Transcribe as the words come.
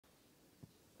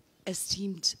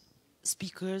esteemed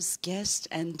speakers, guests,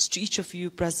 and to each of you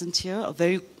present here, a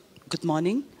very good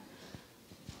morning.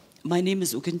 My name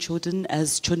is Ugen Choden,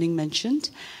 as Choning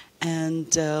mentioned, and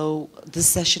this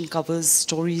session covers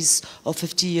stories of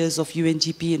 50 years of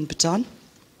UNDP in Bhutan.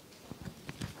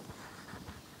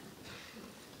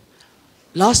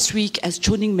 Last week, as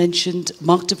Choning mentioned,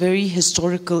 marked a very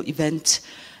historical event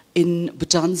in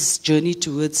Bhutan's journey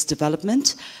towards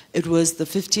development. It was the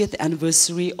 50th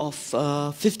anniversary of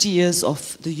 50 years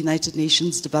of the United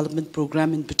Nations Development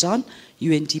Program in Bhutan,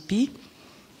 UNDP.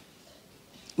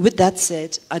 With that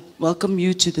said, I welcome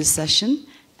you to this session.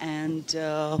 And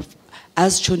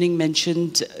as Choning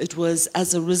mentioned, it was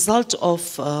as a result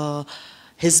of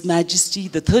His Majesty,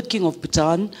 the third King of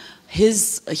Bhutan. He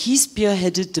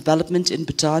spearheaded development in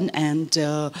Bhutan, and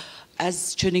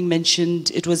as Choning mentioned,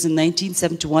 it was in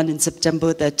 1971 in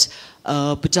September that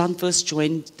Bhutan first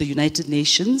joined the United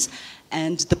Nations,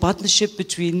 and the partnership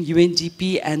between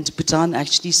UNDP and Bhutan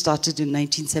actually started in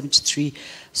 1973.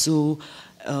 So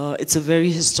it's a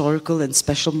very historical and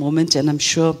special moment, and I'm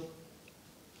sure,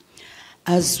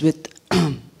 as with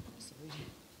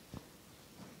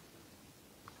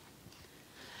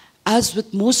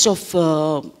most of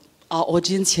our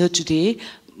audience here today,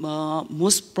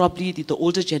 most probably the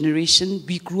older generation,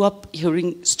 we grew up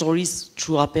hearing stories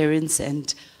through our parents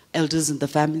and elders in the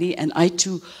family, and I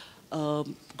too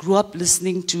grew up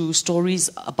listening to stories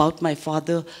about my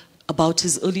father, about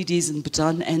his early days in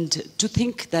Bhutan, and to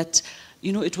think that,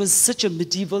 you know, it was such a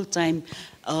medieval time.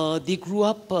 They grew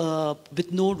up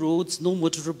with no roads, no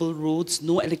motorable roads,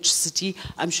 no electricity.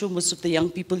 I'm sure most of the young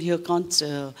people here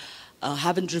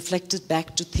haven't reflected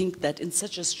back to think that in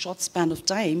such a short span of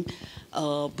time,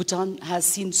 Bhutan has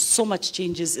seen so much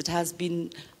changes.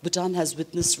 Bhutan has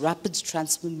witnessed rapid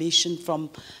transformation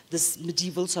from this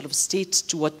medieval sort of state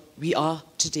to what we are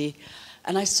today.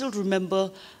 And I still remember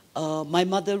my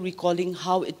mother recalling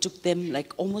how it took them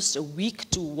like almost a week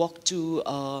to walk to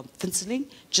Phinseling,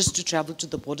 just to travel to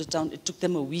the border town. It took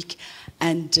them a week.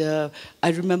 And I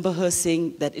remember her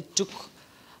saying that it took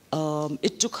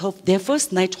her, their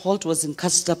first night halt was in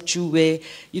Kastapchu, where,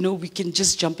 you know, we can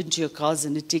just jump into your cars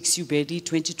and it takes you barely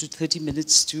 20 to 30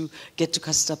 minutes to get to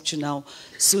Kastapchu now.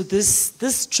 So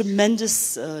this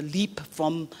tremendous leap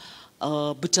from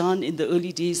Bhutan in the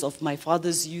early days of my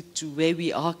father's youth to where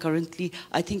we are currently,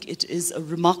 I think it is a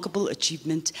remarkable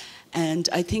achievement. And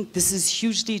I think this is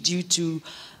hugely due to,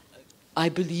 I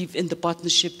believe, in the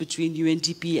partnership between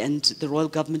UNDP and the Royal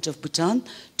Government of Bhutan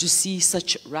to see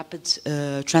such rapid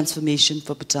transformation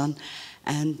for Bhutan.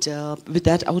 And with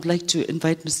that, I would like to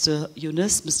invite Mr.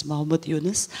 Yunus, Mr. Mohammed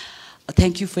Yunus.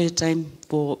 Thank you for your time,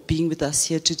 for being with us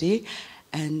here today.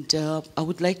 And I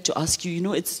would like to ask you, you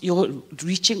know, you're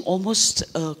reaching almost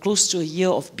close to a year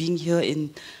of being here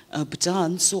in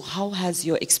Bhutan. So how has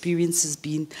your experiences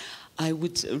been? I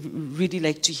would really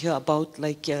like to hear about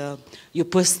like your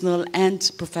personal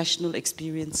and professional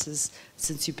experiences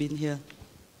since you've been here.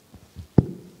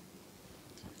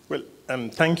 Well,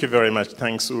 thank you very much.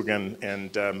 Thanks, Ugan,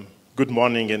 and good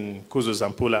morning in Kuzu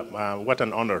Zampula. What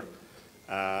an honor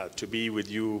to be with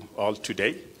you all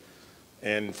today.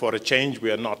 And for a change,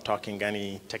 we are not talking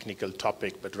any technical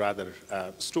topic, but rather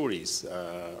stories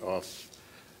of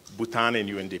Bhutan and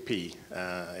UNDP,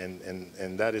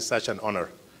 and that is such an honor.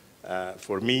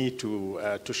 For me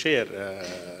to share,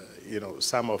 you know,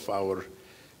 some of our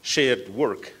shared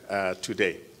work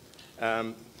today.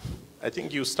 I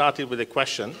think you started with a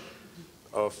question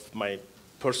of my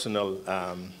personal,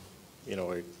 you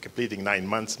know, completing 9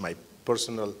 months, my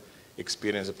personal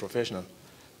experience as a professional.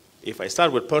 If I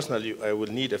start with personal, I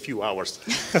will need a few hours.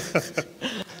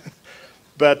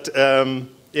 But,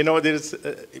 you know, there's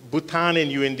Bhutan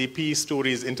and UNDP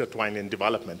stories intertwined in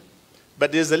development.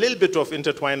 But there's a little bit of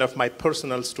intertwine of my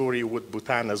personal story with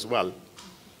Bhutan as well.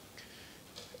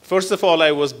 First of all,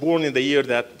 I was born in the year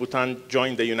that Bhutan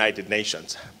joined the United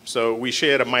Nations. So we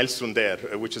share a milestone there,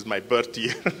 which is my birth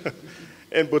year.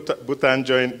 And Bhutan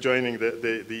joining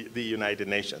the United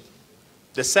Nations.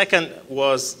 The second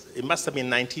was, it must have been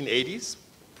 1980s,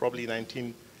 probably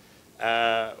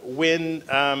when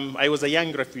I was a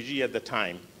young refugee at the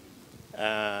time.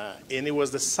 And it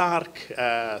was the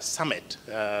SAARC summit.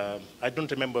 I don't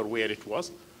remember where it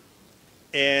was.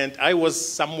 And I was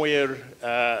somewhere,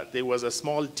 there was a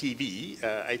small TV,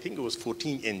 I think it was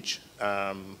 14-inch.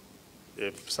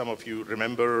 If some of you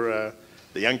remember,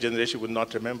 the young generation would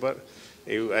not remember.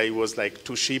 It was like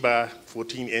Toshiba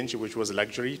 14-inch, which was a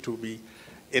luxury to be.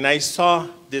 And I saw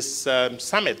this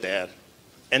summit there.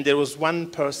 And there was one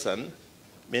person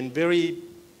in very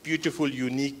beautiful,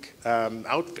 unique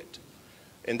outfit.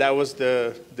 And that was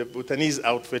the Bhutanese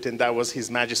outfit, and that was His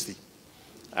Majesty.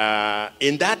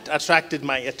 And that attracted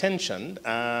my attention.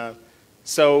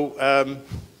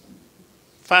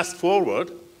 Fast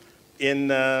forward, in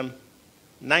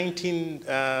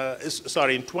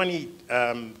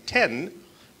 2010,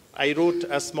 I wrote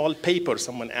a small paper,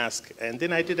 someone asked, and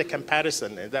then I did a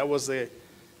comparison, and that was a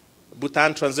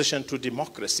Bhutan transition to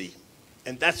democracy.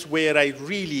 And that's where I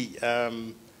really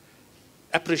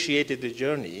appreciated the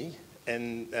journey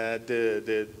and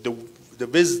the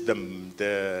wisdom,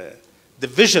 the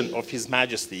vision of His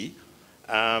Majesty.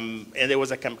 And there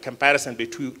was a comparison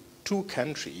between two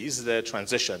countries, the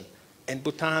transition, and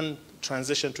Bhutan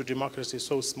transition to democracy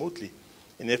so smoothly.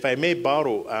 And if I may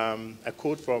borrow a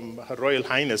quote from Her Royal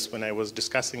Highness when I was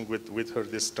discussing with her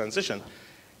this transition,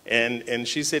 and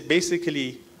she said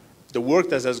basically the work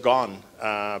that has gone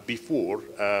before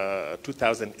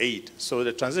 2008, so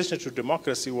the transition to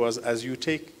democracy was as you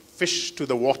take fish to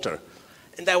the water.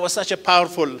 And that was such a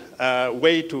powerful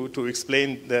way to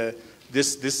explain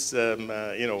this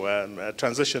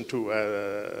transition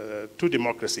to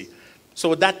democracy.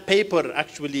 So that paper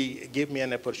actually gave me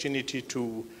an opportunity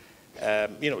to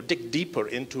dig deeper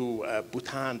into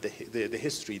Bhutan, the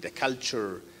history, the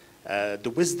culture,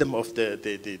 the wisdom of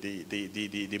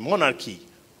the monarchy.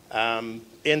 And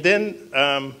then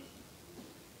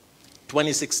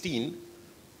 2016,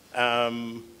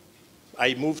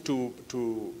 I moved to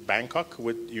Bangkok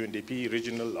with UNDP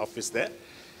regional office there.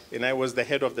 And I was the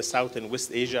head of the South and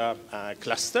West Asia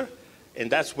cluster. And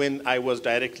that's when I was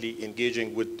directly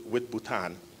engaging with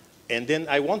Bhutan. And then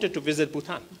I wanted to visit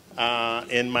Bhutan.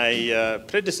 And my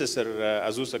predecessor,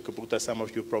 Azusa Kabuta, some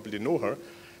of you probably know her,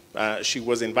 she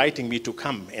was inviting me to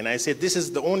come. And I said, this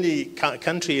is the only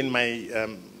country in my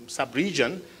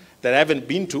sub-region that I haven't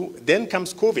been to. Then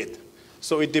comes COVID.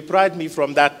 So it deprived me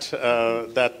from that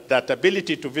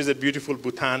ability to visit beautiful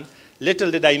Bhutan. Little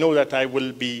did I know that I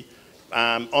will be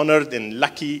honored and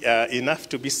lucky enough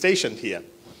to be stationed here.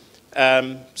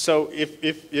 So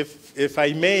if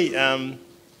I may,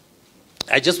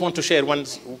 I just want to share one,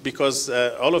 because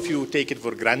all of you take it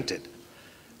for granted.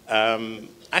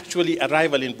 Actually,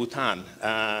 arrival in Bhutan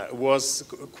was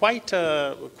quite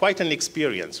an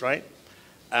experience, right?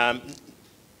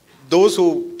 Those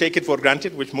who take it for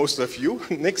granted, which most of you,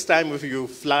 next time if you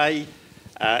fly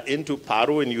into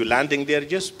Paro and you're landing there,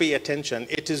 just pay attention.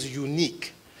 It is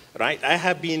unique, right? I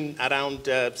have been around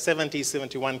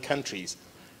 71 countries,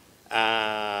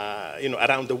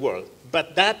 around the world.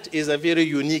 But that is a very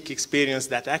unique experience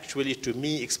that actually, to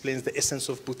me, explains the essence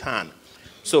of Bhutan.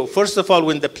 So first of all,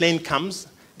 when the plane comes,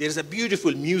 there's a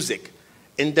beautiful music.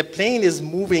 And the plane is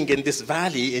moving in this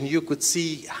valley, and you could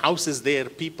see houses there,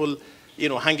 people,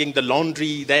 hanging the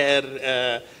laundry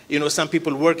there, some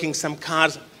people working, some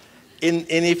cars. And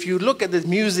if you look at the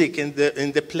music in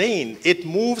the plane, it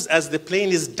moves as the plane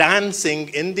is dancing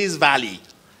in this valley,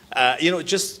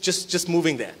 just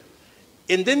moving there.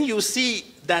 And then you see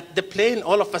that the plane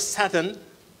all of a sudden,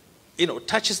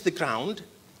 touches the ground,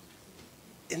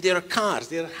 and there are cars,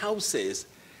 there are houses,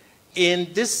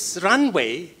 and this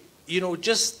runway,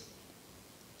 just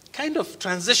kind of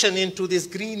transition into these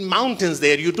green mountains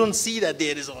there. You don't see that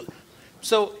there is all.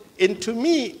 So, and to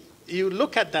me, you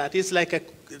look at that, it's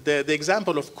like the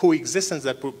example of coexistence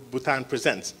that Bhutan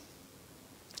presents.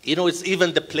 It's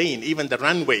even the plane, even the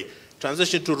runway,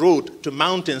 transition to road, to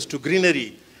mountains, to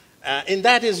greenery. And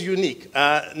that is unique.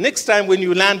 Next time when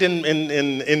you land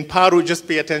in Paro, just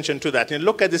pay attention to that. And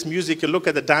look at this music, you look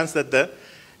at the dance,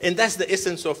 and that's the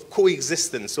essence of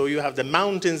coexistence. So you have the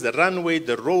mountains, the runway,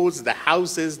 the roads, the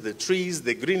houses, the trees,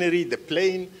 the greenery, the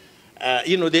plain.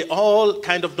 They all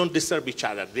kind of don't disturb each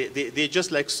other. They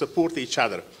just like support each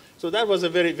other. So that was a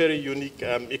very, very unique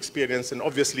experience. And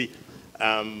obviously,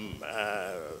 the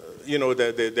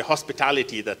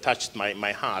hospitality that touched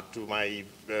my heart, to my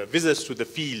visits to the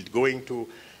field, going to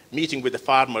meeting with the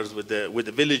farmers, with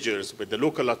the villagers, with the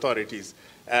local authorities.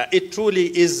 It truly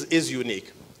is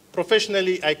unique.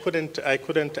 Professionally, I couldn't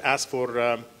ask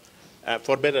for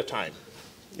better time.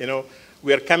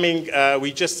 We are coming.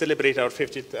 We just celebrate our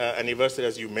 50th anniversary,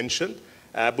 as you mentioned.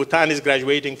 Bhutan is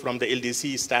graduating from the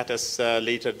LDC status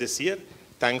later this year,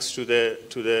 thanks to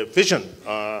the vision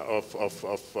of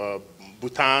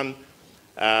Bhutan,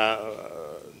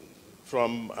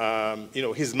 from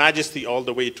His Majesty all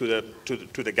the way to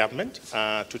the government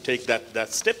to take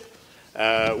that step.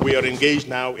 We are engaged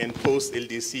now in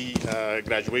post-LDC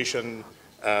graduation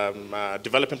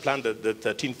development plan, the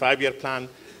 13th five-year plan.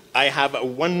 I have a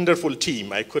wonderful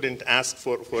team. I couldn't ask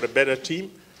for a better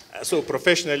team. So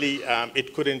professionally,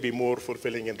 it couldn't be more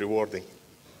fulfilling and rewarding.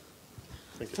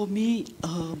 For me,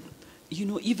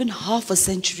 even half a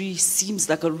century seems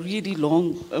like a really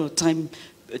long time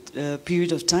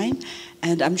period of time.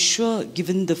 And I'm sure,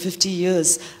 given the 50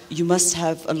 years, you must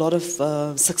have a lot of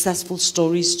successful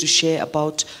stories to share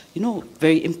about,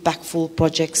 very impactful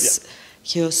projects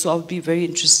here. So I would be very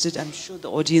interested. I'm sure the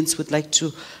audience would like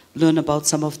to learn about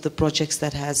some of the projects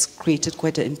that has created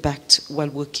quite an impact while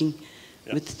working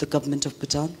with the government of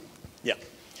Bhutan. Yeah.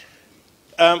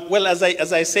 Well, as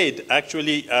I said,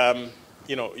 actually,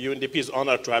 UNDP is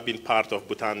honored to have been part of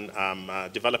Bhutan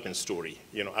development story.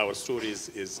 Our story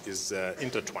is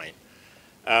intertwined.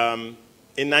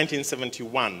 In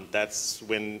 1971, that's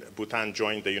when Bhutan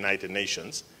joined the United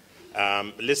Nations.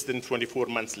 Less than 24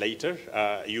 months later,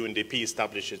 UNDP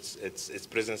established its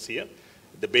presence here.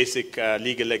 The basic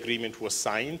legal agreement was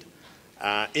signed.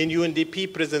 In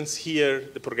UNDP presence here,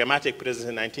 the programmatic presence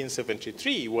in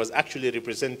 1973 was actually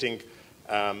representing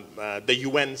the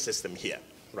UN system here,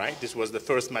 right? This was the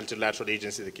first multilateral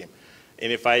agency that came.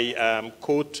 And if I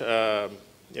quote, the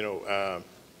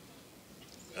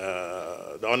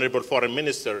Honorable Foreign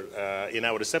Minister in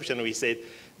our reception, we said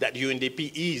that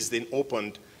UNDP eased and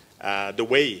opened the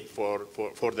way for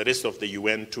the rest of the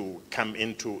UN to come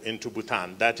into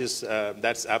Bhutan. That's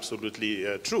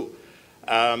absolutely true.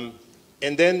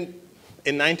 And then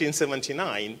in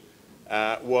 1979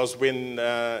 was when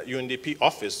UNDP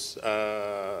office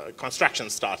construction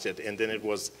started, and then it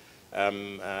was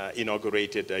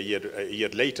inaugurated a year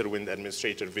later when the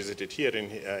administrator visited here,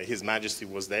 and His Majesty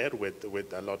was there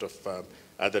with a lot of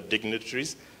other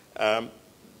dignitaries.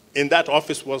 And that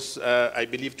office was, I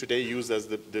believe, today used as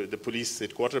the police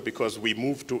headquarters because we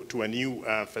moved to a new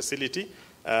facility.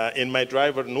 And my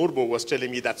driver, Norbo, was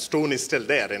telling me that stone is still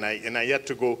there, and I had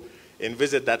to go and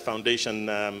visit that foundation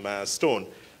stone.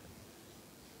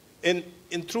 And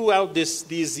throughout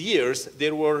these years,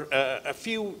 there were a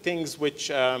few things which,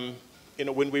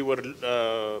 when we were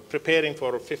preparing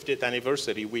for our 50th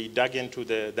anniversary, we dug into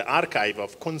the archive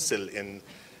of Council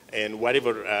and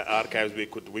whatever archives we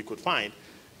could find.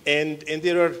 And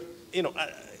there are,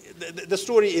 the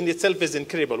story in itself is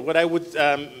incredible. What I would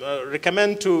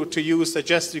recommend to you,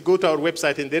 suggest you go to our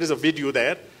website, and there is a video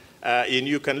there, and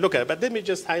you can look at it. But let me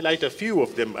just highlight a few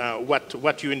of them, what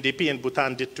UNDP and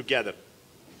Bhutan did together.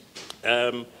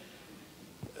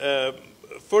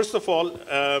 First of all,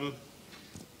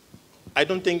 I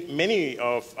don't think many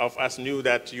of us knew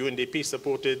that UNDP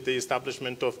supported the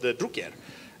establishment of the Drukgyal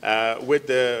with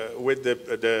the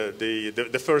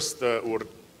first or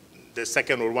the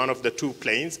second or one of the two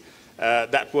planes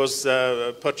that was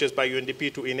purchased by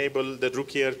UNDP to enable the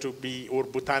Drukgyal to be, or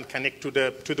Bhutan, connect to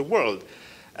the world.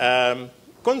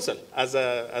 Council as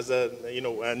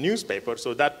a newspaper,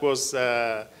 so that was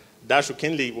Dashu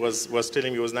Kinley was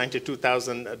telling me it was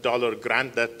 $92,000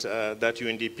 grant that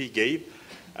UNDP gave.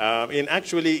 And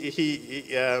actually,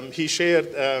 he shared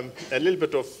a little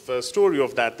bit of story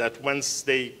of that once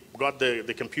they got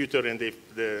the computer and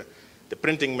the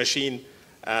printing machine,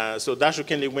 so Dashu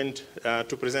Kinley went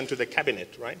to present to the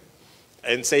cabinet, right?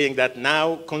 And saying that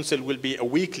now Council will be a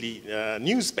weekly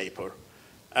newspaper.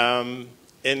 And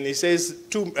he says,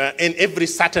 and every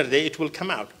Saturday it will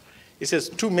come out. He says,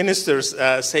 two ministers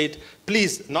said,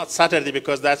 please, not Saturday,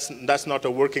 because that's not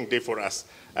a working day for us.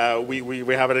 We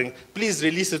have a, please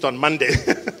release it on Monday.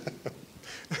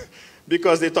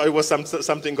 Because they thought it was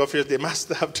something official, they must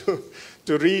have to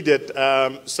read it.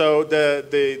 So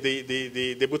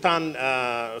the Bhutan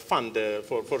Fund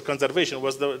for Conservation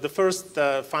was the first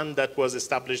fund that was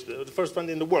established, the first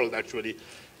fund in the world, actually,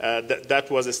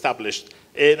 that was established.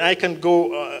 And I can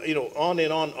go on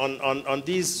and on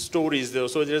these stories, though.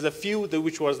 So there's a few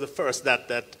which was the first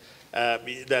that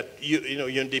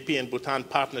UNDP and Bhutan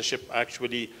partnership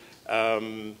actually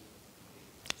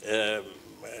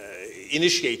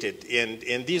initiated,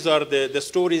 and these are the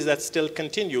stories that still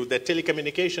continue. The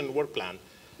telecommunication work plan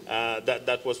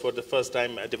that was for the first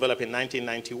time developed in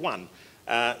 1991.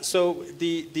 So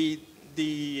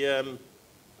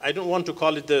I don't want to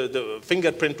call it the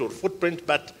fingerprint or footprint,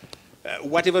 but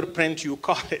whatever print you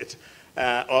call it,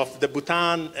 of the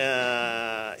Bhutan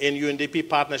and UNDP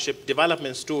partnership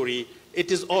development story,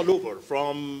 it is all over,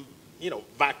 from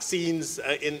vaccines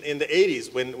in the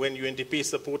 80s when UNDP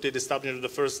supported establishment of the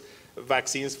first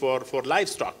vaccines for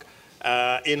livestock.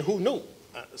 And who knew?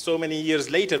 So many years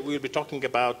later, we'll be talking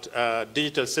about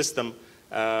digital system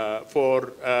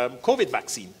for COVID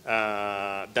vaccine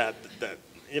that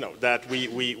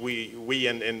we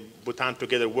and Bhutan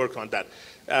together work on that.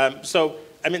 So,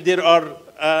 I mean, there are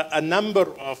a number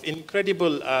of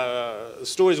incredible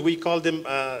stories. We call them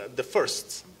the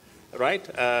firsts. Right,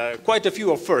 quite a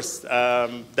few of firsts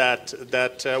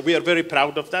that we are very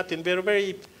proud of that, and we're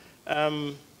very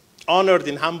honored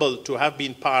and humbled to have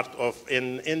been part of,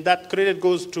 and that credit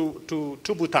goes to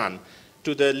Bhutan,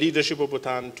 to the leadership of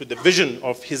Bhutan, to the vision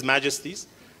of His Majesty's,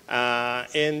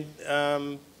 and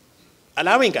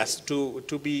allowing us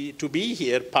to be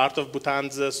here, part of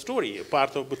Bhutan's story,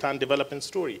 part of Bhutan development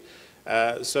story.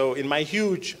 So in my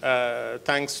huge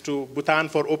thanks to Bhutan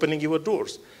for opening your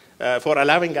doors, for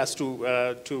allowing us to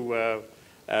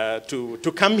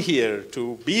come here,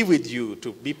 to be with you,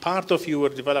 to be part of your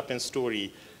development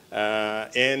story,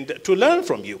 and to learn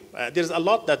from you. There's a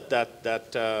lot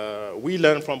that we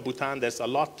learn from Bhutan. There's a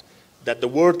lot that the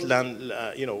world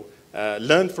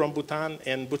learned from Bhutan,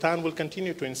 and Bhutan will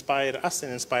continue to inspire us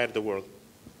and inspire the world.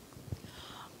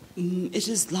 It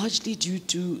is largely due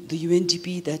to the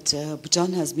UNDP that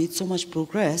Bhutan has made so much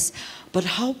progress, but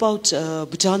how about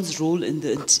Bhutan's role in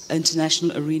the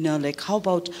international arena? Like, how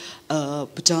about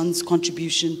Bhutan's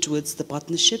contribution towards the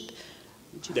partnership?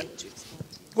 Yeah.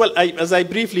 Well, as I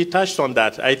briefly touched on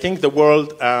that, I think the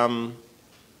world,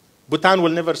 Bhutan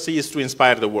will never cease to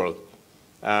inspire the world.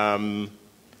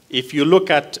 If you look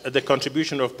at the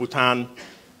contribution of Bhutan,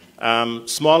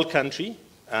 small country,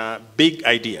 big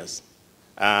ideas.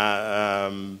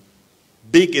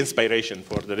 Big inspiration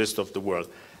for the rest of the world.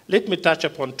 Let me touch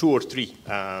upon two or three.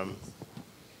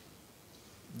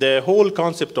 The whole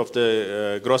concept of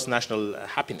the gross national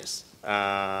happiness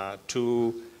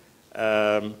to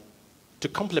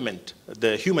complement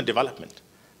the human development.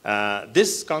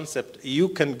 This concept, you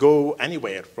can go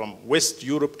anywhere from West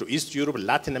Europe to East Europe,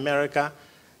 Latin America,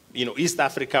 East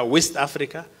Africa, West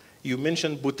Africa. You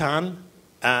mentioned Bhutan.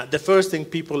 The first thing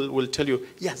people will tell you,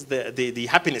 yes, the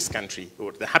happiness country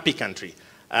or the happy country.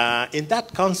 In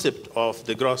that concept of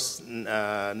the gross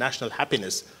national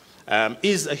happiness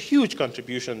is a huge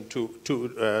contribution to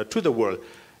the world.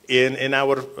 In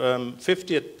our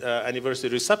 50th anniversary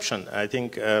reception, I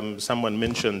think someone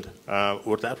mentioned,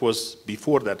 or that was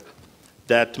before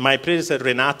that my predecessor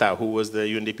Renata, who was the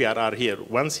UNDP here,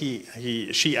 once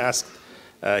she asked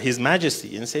His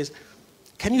Majesty and says,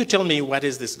 "Can you tell me what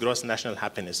is this gross national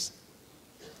happiness?"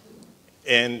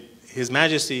 And His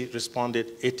Majesty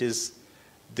responded, "It is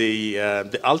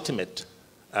the ultimate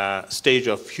stage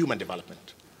of human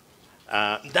development."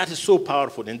 That is so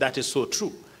powerful and that is so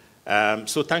true.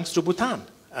 So thanks to Bhutan,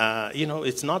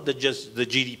 it's not just the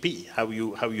GDP, how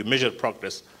you measure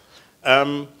progress.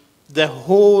 The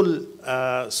whole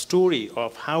story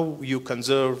of how you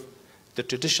conserve the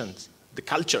traditions, the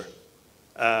culture,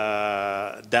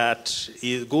 that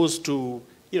goes to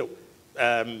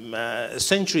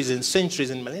centuries and centuries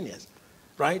and millennia,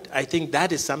 right? I think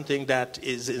that is something that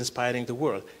is inspiring the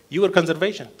world. Your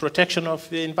conservation, protection of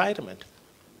the environment.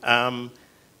 I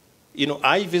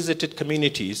visited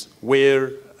communities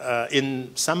where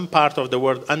in some part of the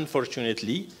world,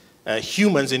 unfortunately,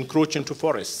 humans encroach into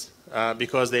forests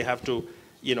because they have to,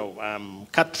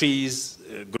 cut trees,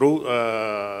 grow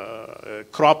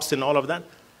crops and all of that.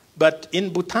 But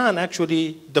in Bhutan,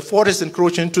 actually, the forests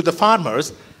encroach into the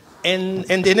farmers, and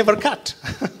they never cut.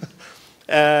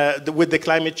 With the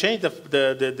climate change,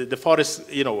 the forests,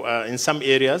 in some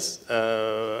areas,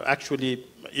 actually,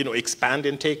 expand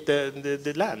and take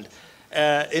the land.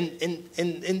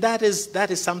 And that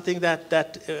is something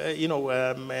that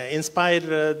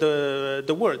inspired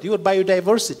the world. Your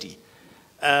biodiversity,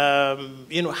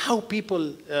 how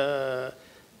people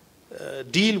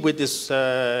deal with this,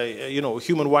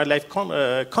 human-wildlife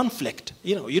conflict.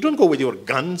 You don't go with your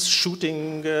guns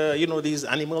shooting, these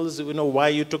animals. Why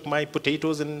you took my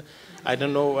potatoes and, I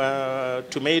don't know,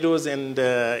 tomatoes and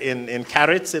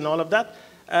carrots and all of that.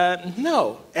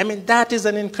 No, I mean, that is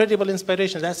an incredible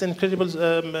inspiration. That's an incredible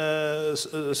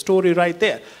story right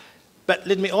there. But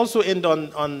let me also end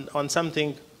on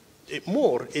something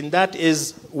more, and that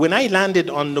is when I landed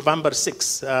on November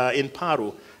 6th in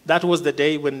Paru, that was the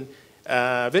day when,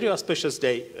 very auspicious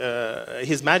day,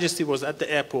 His Majesty was at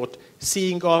the airport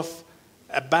seeing off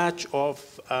a batch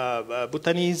of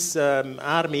Bhutanese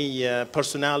army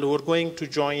personnel who were going to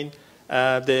join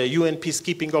the UN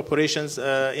peacekeeping operations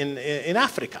in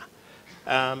Africa.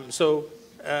 And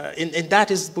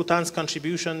that is Bhutan's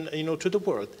contribution, to the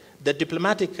world. The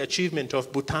diplomatic achievement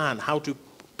of Bhutan, how to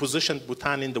position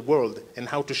Bhutan in the world, and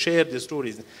how to share the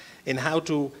stories, and how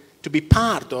to be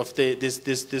part of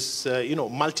this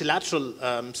multilateral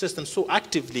system so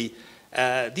actively.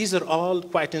 These are all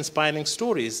quite inspiring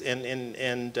stories,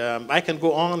 and I can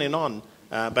go on and on.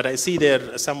 But I see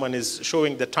there someone is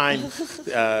showing the time,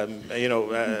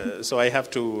 so I have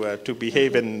to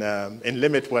behave and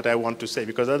limit what I want to say,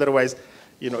 because otherwise,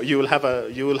 you will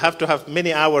have to have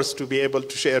many hours to be able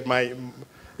to share my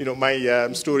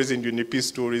stories and UNDP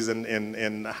stories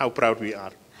and how proud we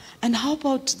are. And how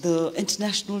about the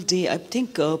International Day? I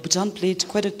think Bhutan played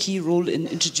quite a key role in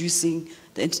introducing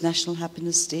the International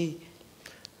Happiness Day.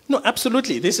 No,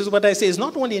 absolutely. This is what I say. It's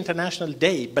not only International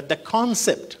Day, but the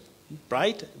concept,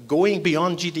 right? Going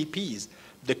beyond GDPs,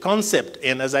 the concept,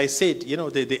 and as I said, you know,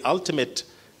 the ultimate,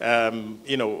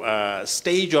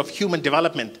 stage of human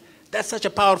development. That's such a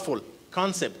powerful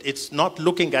concept. It's not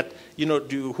looking at,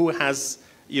 who has,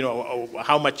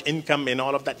 how much income and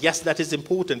all of that. Yes, that is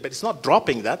important, but it's not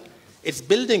dropping that. It's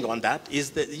building on that. Is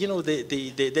that,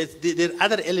 there are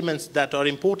other elements that are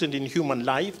important in human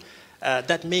life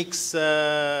that makes,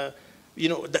 that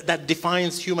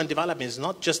defines human development. It's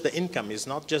not just the income. It's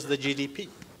not just the GDP.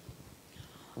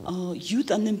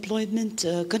 Youth unemployment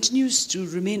continues to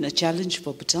remain a challenge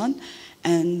for Bhutan.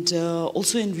 And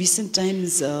also in recent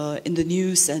times, in the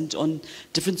news and on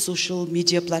different social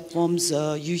media platforms,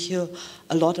 you hear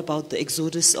a lot about the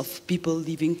exodus of people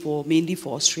leaving mainly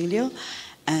for Australia.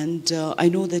 And I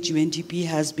know that UNDP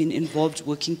has been involved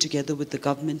working together with the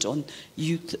government on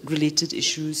youth-related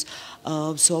issues.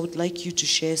 So I would like you to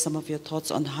share some of your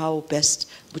thoughts on how best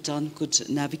Bhutan could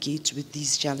navigate with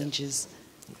these challenges.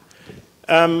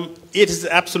 It is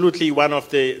absolutely one of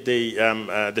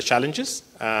the challenges.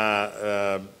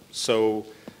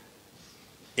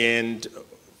 And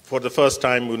for the first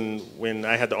time when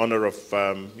I had the honor of,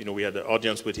 we had an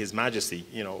audience with His Majesty,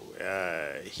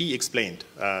 he explained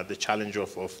the challenge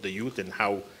of the youth and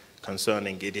how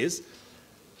concerning it is.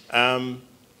 From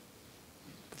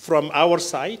our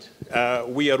side,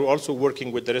 we are also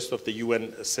working with the rest of the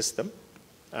UN system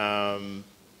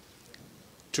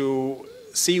to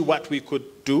see what we could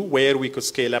do, where we could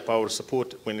scale up our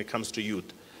support when it comes to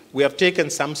youth. We have taken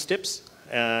some steps,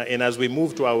 and as we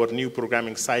move to our new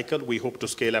programming cycle, we hope to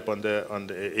scale up on the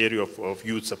area of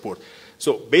youth support.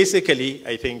 So basically,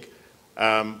 I think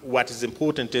what is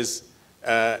important is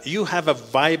you have a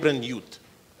vibrant youth,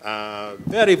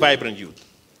 very vibrant youth.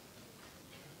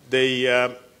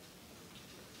 The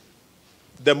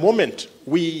moment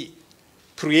we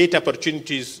create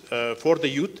opportunities for the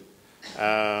youth,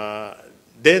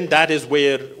 then that is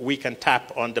where we can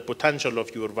tap on the potential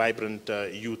of your vibrant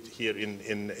youth here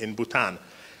in Bhutan.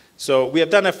 So we have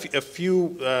done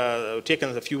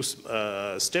taken a few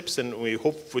steps, and we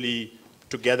hopefully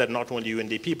together, not only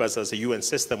UNDP, but as a UN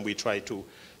system, we try to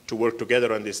work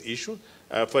together on this issue.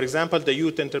 For example, the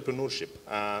youth entrepreneurship.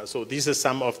 So this is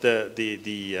some of the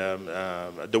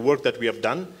work that we have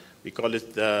done. We call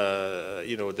it the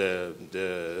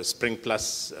Spring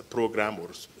Plus program or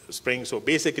Spring. So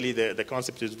basically, the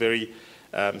concept is very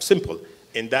simple,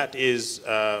 and that is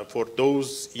for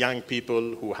those young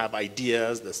people who have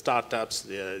ideas, the startups,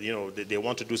 they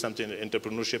want to do something in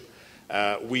entrepreneurship.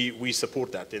 We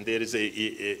support that, and there is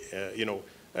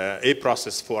a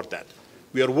process for that.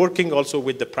 We are working also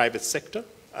with the private sector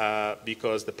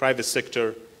because the private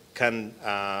sector can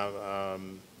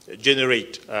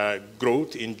generate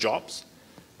growth in jobs.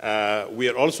 We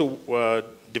are also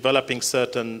developing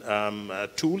certain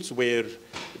tools where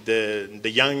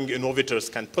the young innovators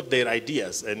can put their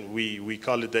ideas, and we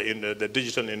call it the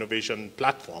digital innovation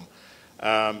platform.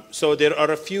 So there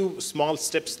are a few small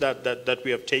steps that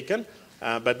we have taken,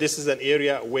 but this is an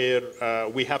area where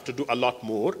we have to do a lot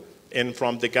more. And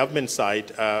from the government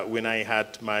side, when I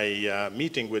had my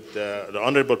meeting with the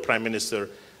Honorable Prime Minister,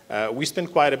 we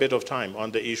spent quite a bit of time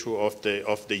on the issue of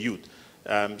the youth.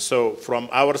 So from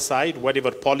our side,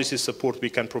 whatever policy support we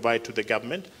can provide to the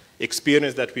government,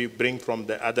 experience that we bring from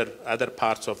the other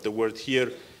parts of the world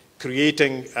here,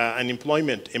 creating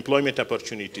employment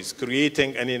opportunities,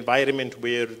 creating an environment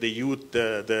where the youth,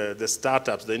 the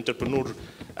startups, the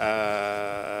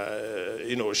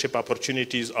entrepreneurship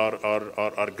opportunities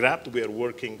are grabbed. We are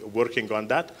working on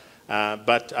that.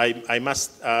 But I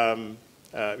must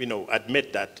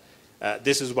admit that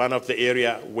this is one of the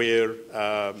area where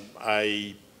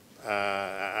I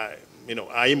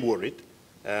am worried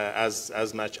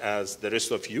as much as the rest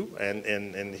of you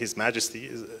and His Majesty.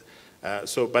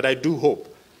 But I do hope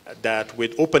that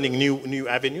with opening new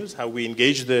avenues, how we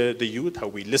engage the youth, how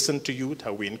we listen to youth,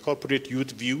 how we incorporate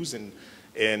youth views in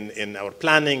our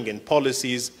planning and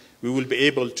policies, we will be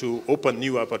able to open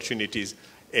new opportunities.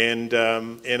 And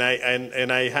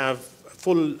I have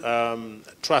full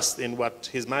trust in what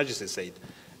His Majesty said.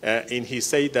 And he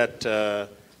said that,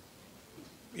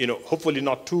 hopefully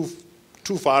not too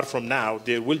far from now,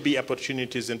 there will be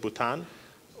opportunities in Bhutan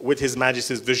with His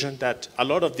Majesty's vision that a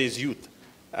lot of these youth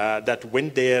that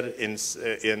went there and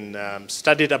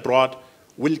studied abroad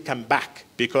will come back,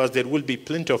 because there will be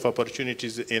plenty of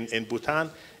opportunities in Bhutan,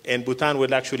 and Bhutan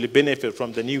will actually benefit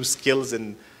from the new skills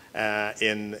and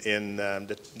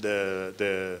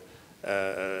the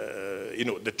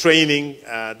the training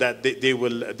that they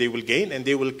will gain, and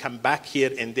they will come back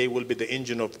here, and they will be the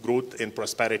engine of growth and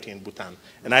prosperity in Bhutan.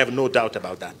 And I have no doubt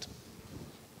about that.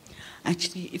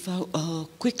 Actually, if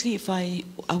I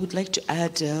would like to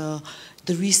add,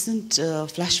 the recent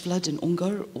flash flood in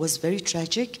Ungar was very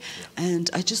tragic, and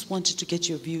I just wanted to get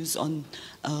your views on,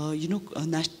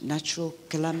 natural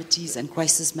calamities and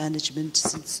crisis management,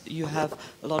 since you have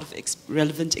a lot of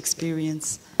relevant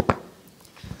experience.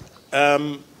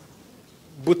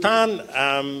 Bhutan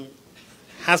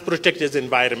has protected its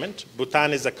environment.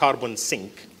 Bhutan is a carbon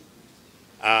sink.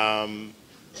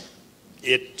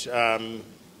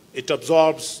 It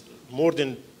absorbs more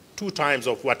than 2 times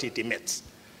of what it emits.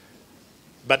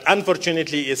 But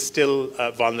unfortunately, it's still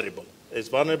vulnerable. It's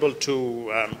vulnerable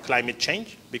to climate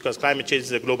change, because climate change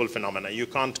is a global phenomenon. You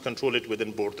can't control it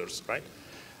within borders, right?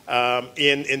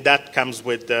 And that comes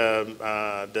with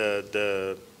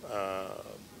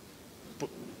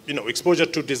exposure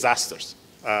to disasters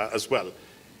as well.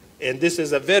 And this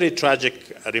is a very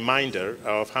tragic reminder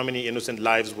of how many innocent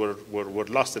lives were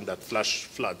lost in that flash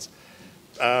floods.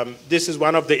 This is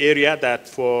one of the areas that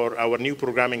for our new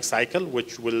programming cycle,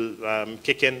 which will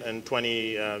kick in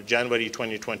January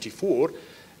 2024,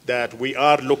 that we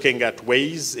are looking at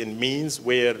ways and means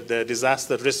where the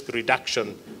disaster risk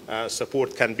reduction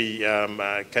support can be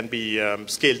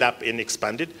scaled up and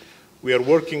expanded. We are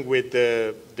working with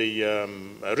the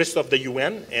rest of the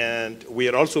UN, and we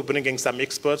are also bringing some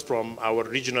experts from our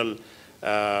regional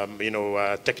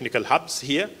technical hubs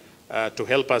here to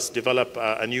help us develop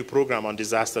a new program on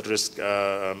disaster risk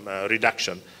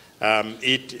reduction.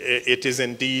 It is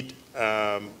indeed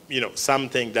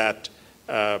something that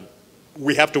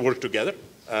we have to work together.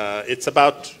 It's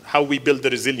about how we build the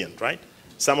resilient, right?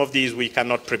 Some of these we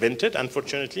cannot prevent it,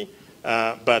 unfortunately,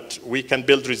 but we can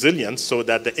build resilience so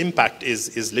that the impact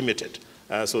is limited.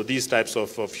 So these types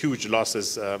of huge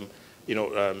losses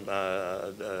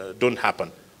don't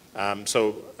happen.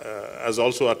 As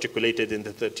also articulated in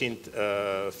the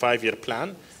 13th five-year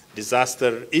plan,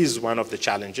 disaster is one of the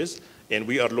challenges, and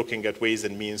we are looking at ways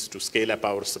and means to scale up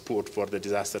our support for the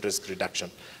disaster risk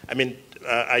reduction. I mean,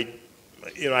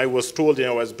 I was told,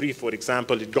 as brief, for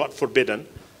example, God forbidden,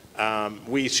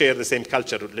 we share the same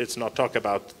culture. Let's not talk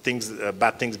about things,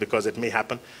 bad things, because it may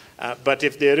happen. But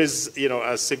if there is,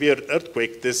 a severe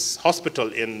earthquake, this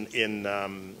hospital in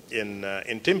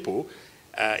Thimphu,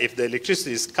 if the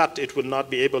electricity is cut, it will not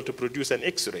be able to produce an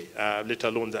X-ray, let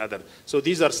alone the other. So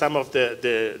these are some of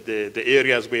the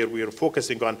areas where we are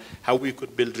focusing on how we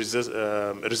could build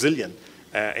resilient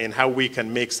and how we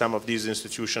can make some of these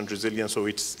institutions resilient so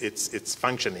it's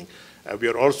functioning. We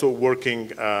are also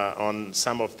working on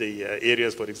some of the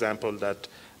areas, for example, that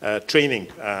training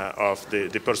of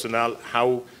the personnel,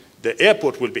 how the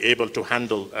airport will be able to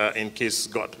handle in case,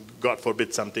 God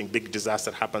forbid, something big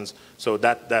disaster happens. So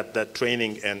that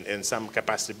training and some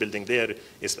capacity building there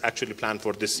is actually planned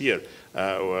for this year.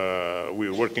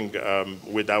 We're working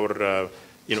with our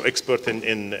experts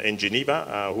in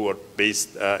Geneva, who are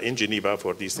based in Geneva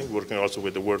for these things, working also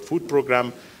with the World Food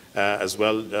Program as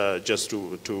well,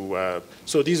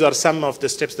 so these are some of the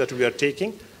steps that we are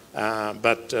taking,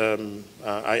 but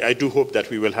I do hope that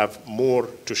we will have more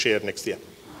to share next year.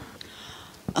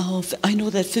 I know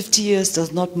that 50 years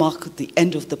does not mark the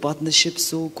end of the partnership,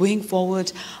 so going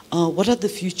forward, what are the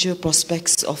future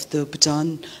prospects of the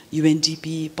Bhutan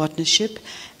UNDP partnership,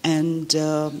 and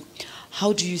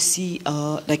how do you see,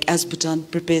 as Bhutan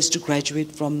prepares to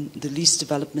graduate from the least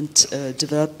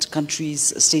developed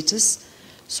countries status?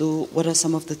 So what are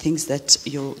some of the things that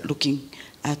you're looking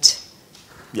at?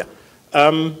 Yeah.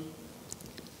 Our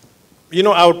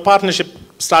partnership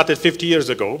started 50 years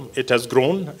ago. It has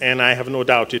grown, and I have no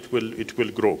doubt it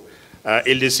will grow.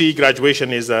 LDC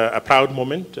graduation is a proud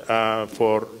moment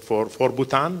for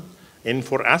Bhutan and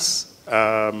for us.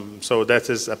 So that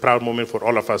is a proud moment for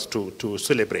all of us to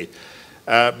celebrate.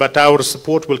 But our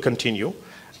support will continue.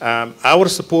 Our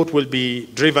support will be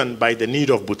driven by the need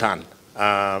of Bhutan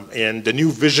and the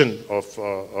new vision of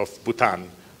Bhutan,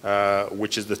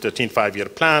 which is the 13th five-year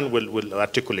plan, will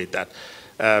articulate that.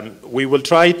 We will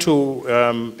try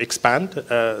to expand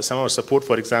some of our support.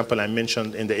 For example, I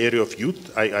mentioned in the area of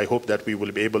youth. I hope that we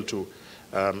will be able to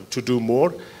do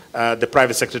more. The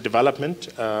private sector development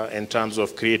in terms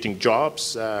of creating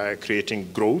jobs,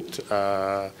 creating growth,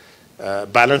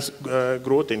 balanced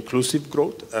growth, inclusive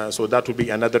growth. So that will be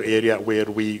another area where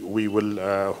we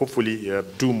will hopefully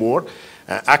do more.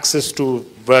 Access to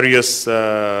various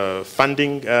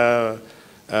funding,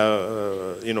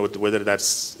 whether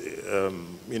that's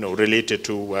related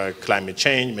to climate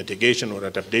change, mitigation or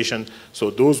adaptation. So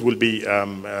those will be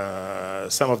some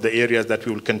of the areas that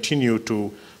we will continue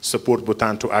to support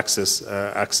Bhutan to access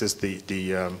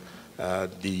the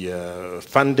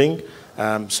funding.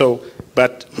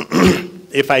 But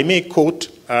if I may quote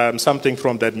something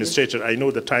from the administrator, I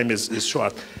know the time is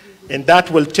short, and that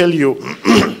will tell you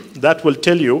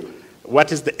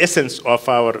what is the essence of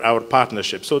our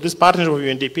partnership. So this partnership with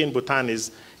UNDP and Bhutan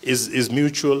is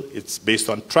mutual. It's based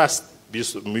on trust,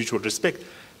 based on mutual respect,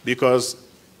 because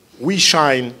we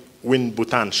shine when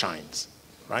Bhutan shines,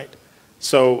 right?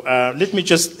 So let me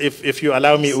just, if you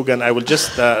allow me, Ugan, I will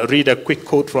just read a quick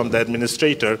quote from the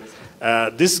administrator.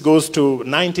 This goes to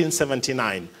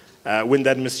 1979, when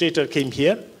the administrator came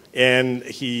here, and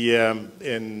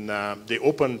they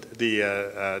opened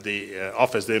the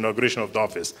office, the inauguration of the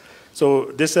office.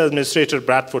 So this Administrator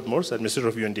Bradford Morse, Administrator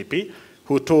of UNDP,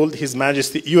 who told His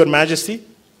Majesty, Your Majesty,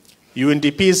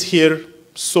 UNDP is here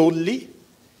solely,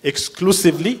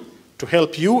 exclusively, to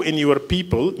help you and your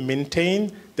people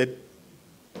maintain the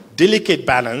delicate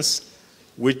balance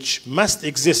which must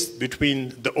exist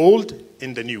between the old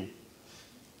and the new,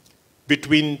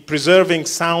 between preserving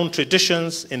sound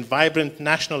traditions and vibrant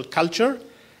national culture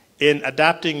and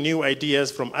adapting new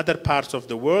ideas from other parts of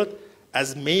the world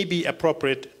as may be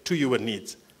appropriate to your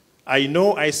needs. I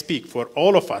know I speak for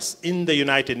all of us in the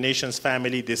United Nations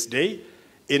family this day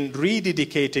in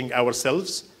rededicating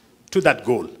ourselves to that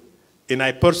goal, and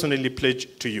I personally pledge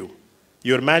to you,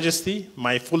 Your Majesty,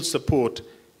 my full support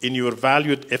in your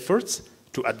valued efforts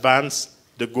to advance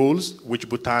the goals which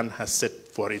Bhutan has set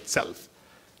for itself.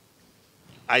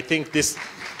 I think this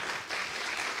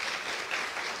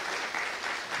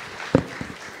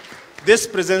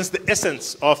presents the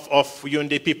essence of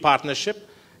UNDP partnership.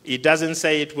 It doesn't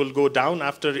say it will go down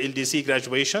after LDC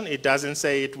graduation. It doesn't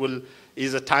say it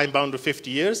is a time bound of 50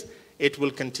 years. It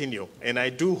will continue. And I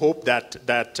do hope that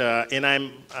and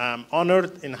I'm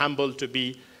honored and humbled to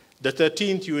be the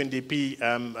 13th UNDP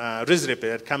RISREP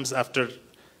that comes after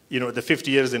the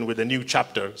 50 years and with a new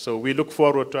chapter. So we look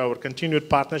forward to our continued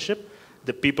partnership.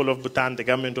 The people of Bhutan, the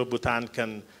government of Bhutan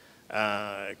can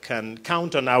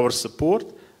count on our support,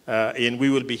 and we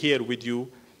will be here with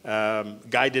you,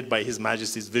 guided by His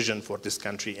Majesty's vision for this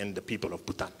country and the people of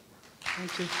Bhutan.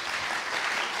 Thank you.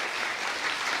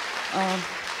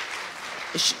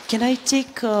 Can I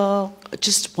take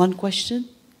just one question?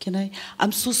 Can I?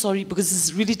 I'm so sorry because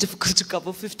it's really difficult to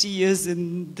cover 50 years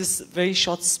in this very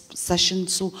short session.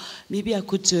 So maybe I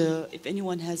could, if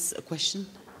anyone has a question.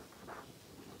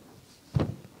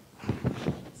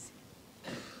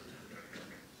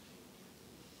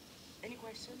 Any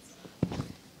questions?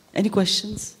 Any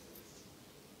questions?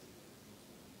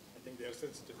 I think they are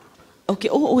sensitive. Okay.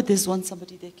 Oh, there's one.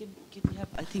 Somebody there. Can we have?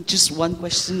 I think just one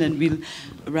question, and we'll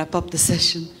wrap up the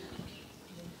session.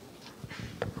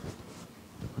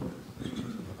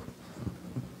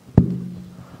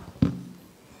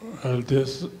 Well,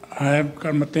 I am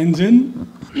Karma Tenzin.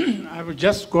 I've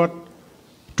just got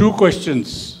two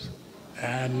questions,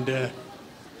 and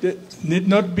they need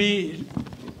not be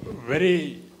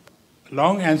very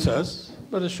long answers,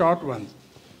 but short ones.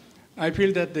 I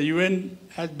feel that the UN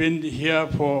has been here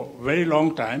for a very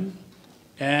long time,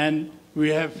 and we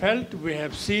have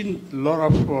seen a lot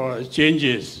of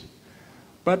changes.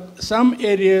 But some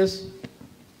areas,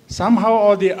 somehow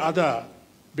or the other,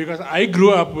 because I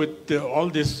grew up with all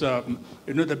this,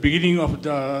 the beginning of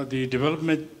the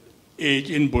development age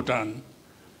in Bhutan.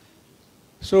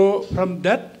 So from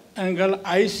that angle,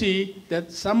 I see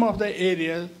that some of the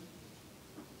areas,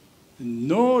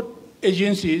 no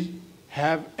agencies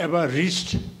have ever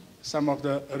reached some of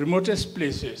the remotest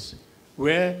places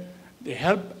where the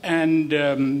help and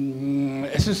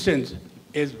assistance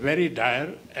is very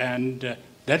dire, and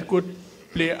that could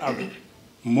play a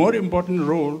more important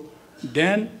role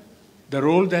than the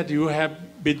role that you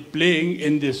have been playing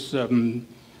in this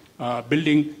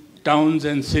building towns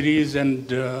and cities and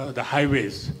the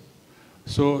highways.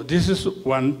 So this is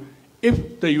one.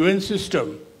 If the UN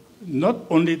system, not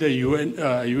only the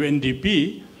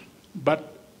UNDP,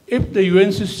 but if the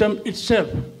UN system itself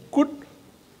could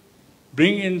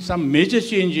bring in some major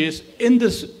changes in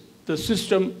the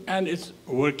system and its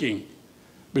working,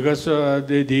 because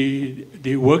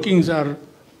the workings are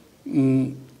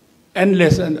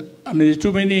endless, and I mean,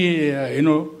 too many,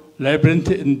 labyrinth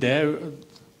in there,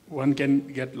 one can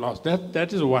get lost.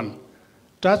 That is one.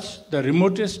 Touch the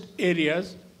remotest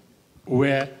areas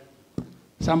where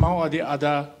somehow or the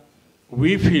other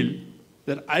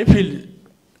I feel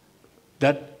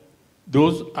that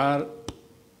those are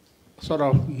sort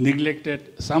of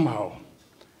neglected somehow.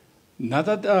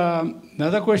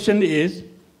 Another question is,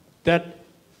 that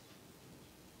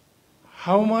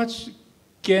how much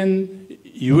can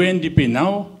UNDP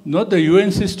now, not the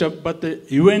UN system, but the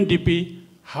UNDP,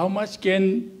 how much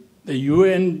can the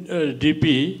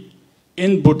UNDP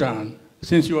in Bhutan,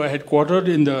 since you are headquartered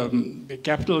in the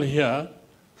capital here,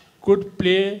 could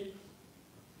play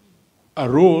a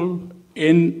role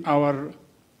in our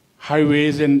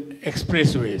highways and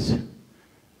expressways?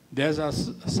 There's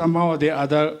somehow or the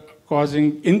other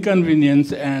causing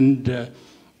inconvenience and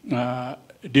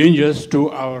dangers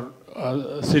to our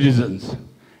citizens.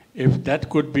 If that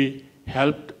could be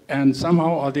helped and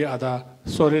somehow or the other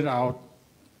sorted out,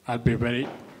 I'll be very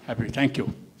happy. Thank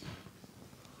you.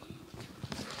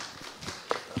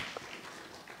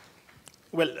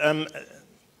 Well, I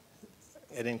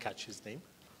didn't catch his name.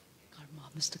 Karma,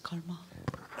 Mr. Karma.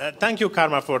 Thank you,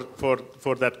 Karma,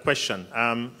 for that question.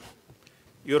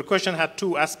 Your question had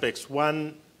two aspects.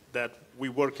 One, that we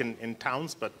work in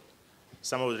towns, but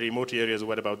some of the remote areas,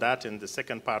 what about that? And the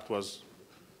second part was,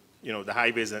 the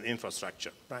highways and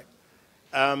infrastructure, right?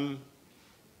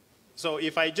 So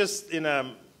if I just, in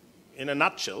a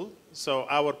nutshell, so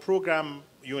our program,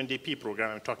 UNDP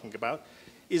program I'm talking about,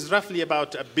 is roughly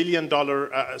about $1 billion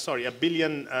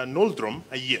Noldrum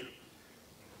a year.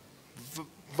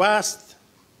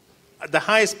 The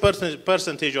highest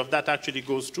percentage of that actually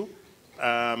goes to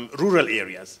rural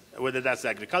areas, whether that's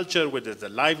agriculture, whether it's the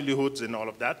livelihoods and all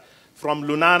of that, from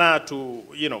Lunana to,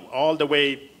 all the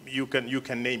way you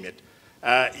can name it.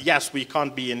 Yes, we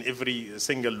can't be in every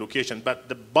single location, but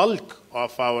the bulk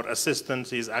of our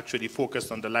assistance is actually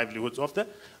focused on the livelihoods of the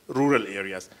rural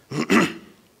areas.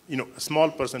 A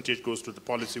small percentage goes to the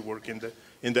policy work in the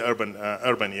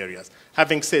urban areas.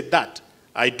 Having said that,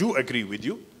 I do agree with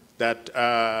you that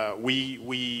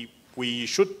we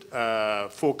should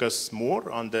focus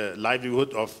more on the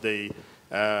livelihood of the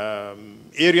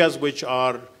areas which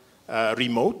are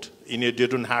remote, they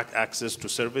don't have access to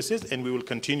services, and we will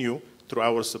continue through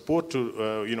our support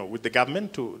to, with the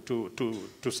government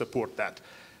to support that.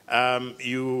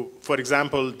 For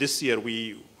example, this year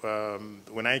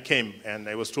when I came and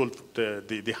I was told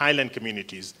the highland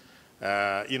communities,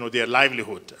 their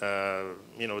livelihood,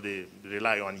 they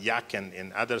rely on yak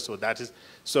and others,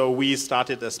 so we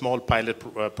started a small pilot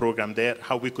program there,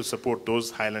 how we could support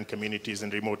those highland communities in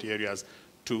remote areas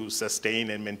to sustain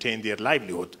and maintain their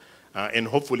livelihood. And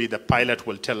hopefully the pilot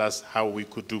will tell us how we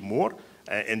could do more,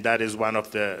 and that is one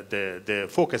of the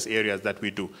focus areas that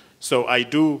we do. So I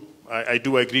do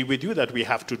agree with you that we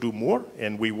have to do more,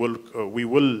 and we will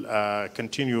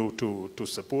continue to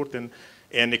support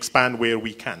and expand where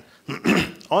we can.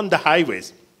 On the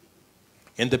highways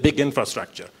and the big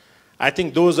infrastructure, I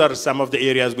think those are some of the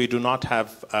areas we do not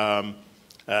have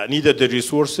neither the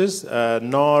resources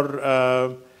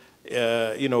nor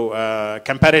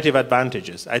comparative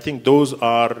advantages. I think those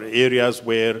are areas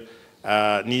where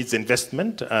needs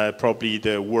investment, probably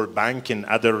the World Bank and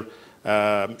other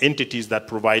entities that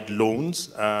provide loans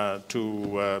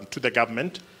to the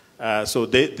government. So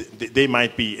they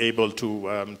might be able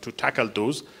to tackle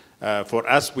those. For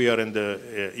us, we are in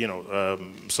the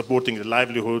supporting the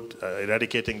livelihood,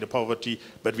 eradicating the poverty,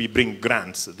 but we bring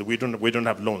grants. We don't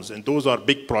have loans, and those are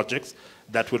big projects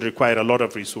that will require a lot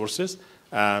of resources.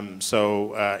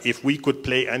 So if we could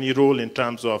play any role in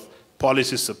terms of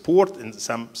policy support in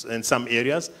some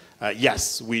areas,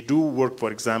 yes, we do work.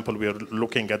 For example, we are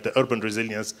looking at the urban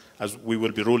resilience, as we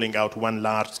will be rolling out one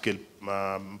large-scale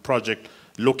project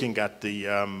looking at the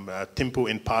Timpu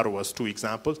in Paro as two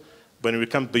examples. When we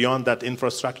come beyond that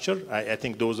infrastructure, I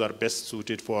think those are best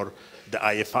suited for the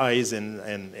IFIs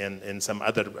and some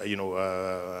other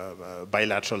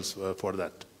bilaterals for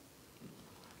that.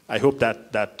 I hope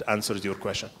that answers your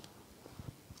question.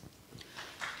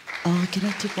 Can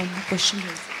I take one more question?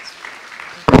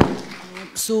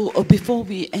 So before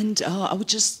we end, I would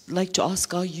just like to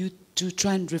ask you to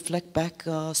try and reflect back.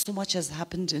 So much has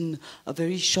happened in a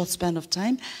very short span of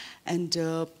time, and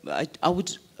I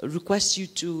would request you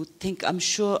to think. I'm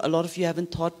sure a lot of you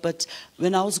haven't thought, but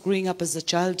when I was growing up as a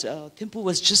child, Thimphu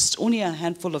was just only a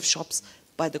handful of shops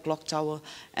by the clock tower,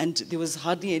 and there was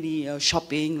hardly any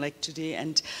shopping like today.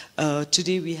 And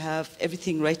today we have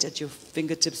everything right at your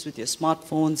fingertips with your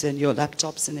smartphones and your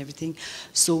laptops and everything.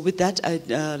 So with that,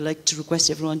 I'd like to request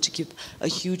everyone to give a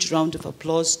huge round of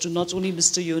applause to not only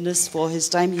Mr. Yunus for his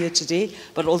time here today,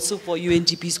 but also for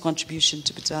UNDP's contribution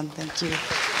to Bhutan. Thank you.